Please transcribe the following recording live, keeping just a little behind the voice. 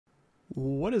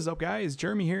What is up, guys?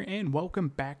 Jeremy here, and welcome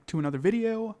back to another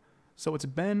video. So it's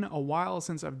been a while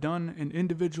since I've done an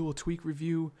individual tweak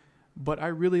review, but I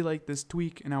really like this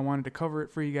tweak and I wanted to cover it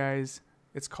for you guys.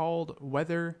 It's called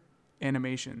Weather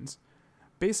Animations.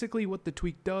 Basically what the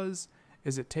tweak does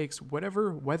is it takes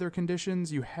whatever weather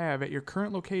conditions you have at your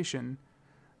current location,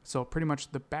 so pretty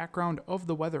much the background of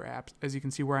the weather app. As you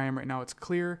can see where I am right now, it's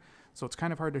clear, so it's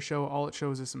kind of hard to show. All it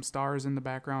shows is some stars in the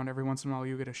background. Every once in a while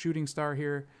you get a shooting star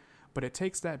here. But it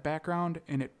takes that background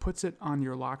and it puts it on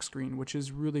your lock screen, which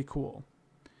is really cool.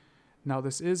 Now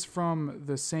this is from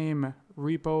the same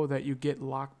repo that you get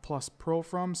Lock Plus Pro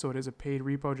from, so it is a paid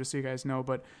repo, just so you guys know,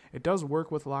 but it does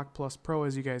work with Lock Plus Pro.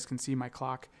 As you guys can see, my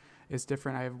clock is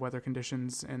different. I have weather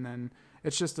conditions, and then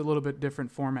it's just a little bit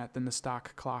different format than the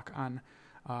stock clock on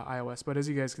iOS. But as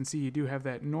you guys can see, you do have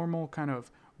that normal kind of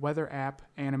weather app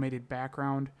animated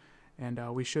background.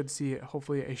 And we should see,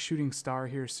 hopefully, a shooting star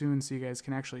here soon, so you guys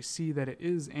can actually see that it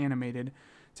is animated.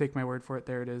 Take my word for it,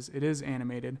 there it is. It is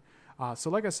animated.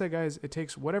 So like I said, guys, it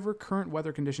takes whatever current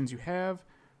weather conditions you have.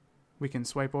 We can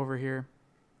swipe over here.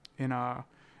 In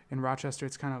Rochester,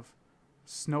 it's kind of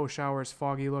snow showers,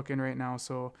 foggy looking right now,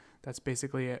 so that's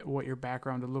basically what your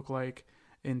background would look like.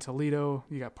 In Toledo,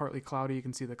 you got partly cloudy. You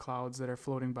can see the clouds that are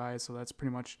floating by, so that's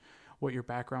pretty much what your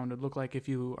background would look like if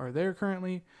you are there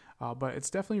currently. But it's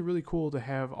definitely really cool to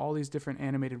have all these different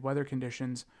animated weather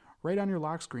conditions right on your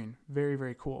lock screen. Very,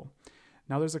 very cool.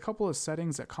 Now there's a couple of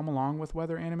settings that come along with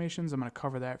weather animations. I'm going to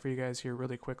cover that for you guys here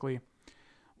really quickly.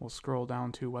 We'll scroll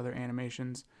down to weather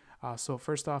animations. So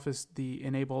first off is the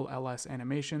enable LS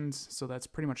animations. So that's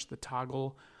pretty much the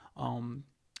toggle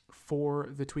for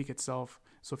the tweak itself.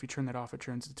 So if you turn that off, it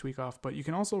turns the tweak off. But you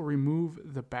can also remove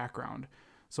the background.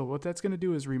 So what that's going to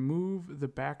do is remove the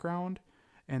background,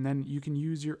 and then you can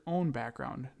use your own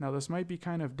background. Now this might be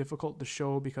kind of difficult to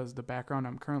show because the background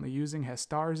I'm currently using has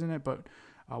stars in it, but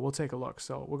we'll take a look.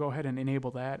 So we'll go ahead and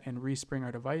enable that and respring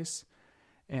our device.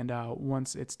 And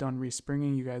once it's done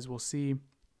respringing, you guys will see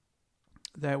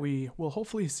that we will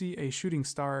hopefully see a shooting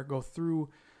star go through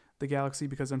the galaxy,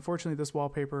 because unfortunately this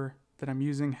wallpaper that I'm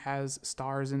using has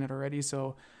stars in it already.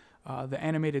 So the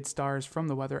animated stars from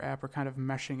the weather app are kind of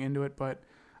meshing into it, but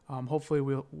hopefully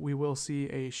we will see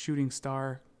a shooting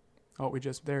star. Oh,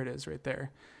 there it is right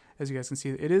there. As you guys can see,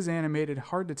 it is animated,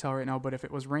 hard to tell right now, but if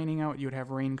it was raining out, you would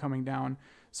have rain coming down.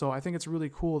 So I think it's really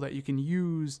cool that you can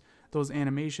use those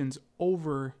animations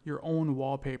over your own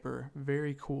wallpaper.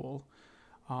 Very cool.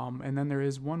 And then there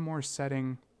is one more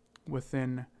setting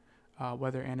within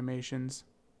weather animations,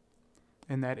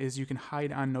 and that is you can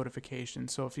hide on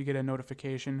notifications. So if you get a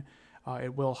notification,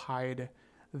 it will hide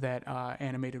that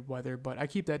animated weather, but I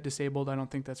keep that disabled. I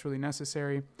don't think that's really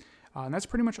necessary. And that's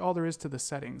pretty much all there is to the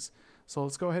settings. So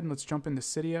let's go ahead and let's jump into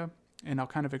Cydia, and I'll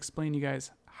kind of explain you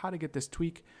guys how to get this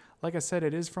tweak. Like I said,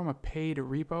 it is from a paid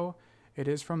repo. It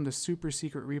is from the super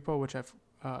secret repo, which I've,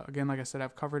 again, like I said,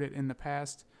 I've covered it in the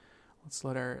past. Let's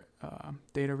let our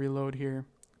data reload here,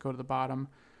 go to the bottom.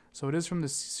 So it is from the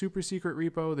super secret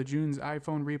repo, the June's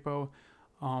iPhone repo.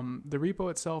 The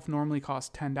repo itself normally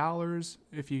costs $10.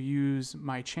 If you use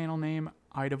my channel name,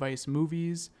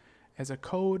 iDeviceMovies, as a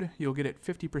code, you'll get it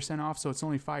 50% off, so it's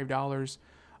only $5.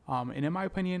 And in my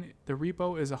opinion, the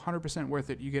repo is 100% worth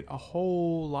it. You get a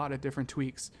whole lot of different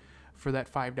tweaks for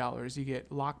that $5. You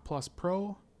get Lock Plus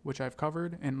Pro, which I've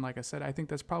covered, and like I said, I think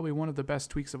that's probably one of the best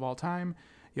tweaks of all time.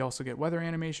 You also get weather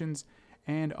animations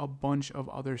and a bunch of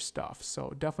other stuff,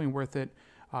 so definitely worth it.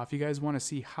 If you guys want to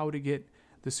see how to get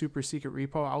the super secret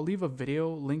repo, I'll leave a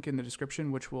video link in the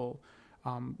description which will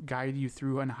guide you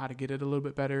through on how to get it a little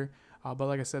bit better. But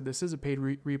like I said, this is a paid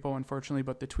repo, unfortunately,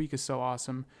 but the tweak is so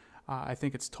awesome. I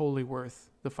think it's totally worth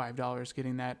the $5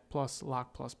 getting that plus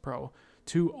Lock Plus Pro.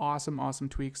 Two awesome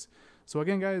tweaks. So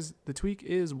again, guys, the tweak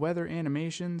is weather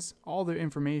animations. All the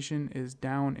information is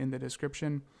down in the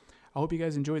description. I hope you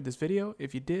guys enjoyed this video.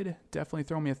 If you did, definitely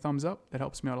throw me a thumbs up. That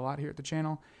helps me out a lot here at the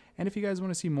channel. And if you guys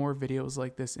want to see more videos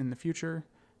like this in the future,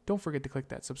 don't forget to click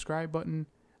that subscribe button.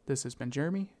 This has been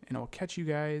Jeremy, and I'll catch you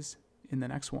guys in the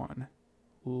next one.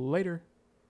 Later.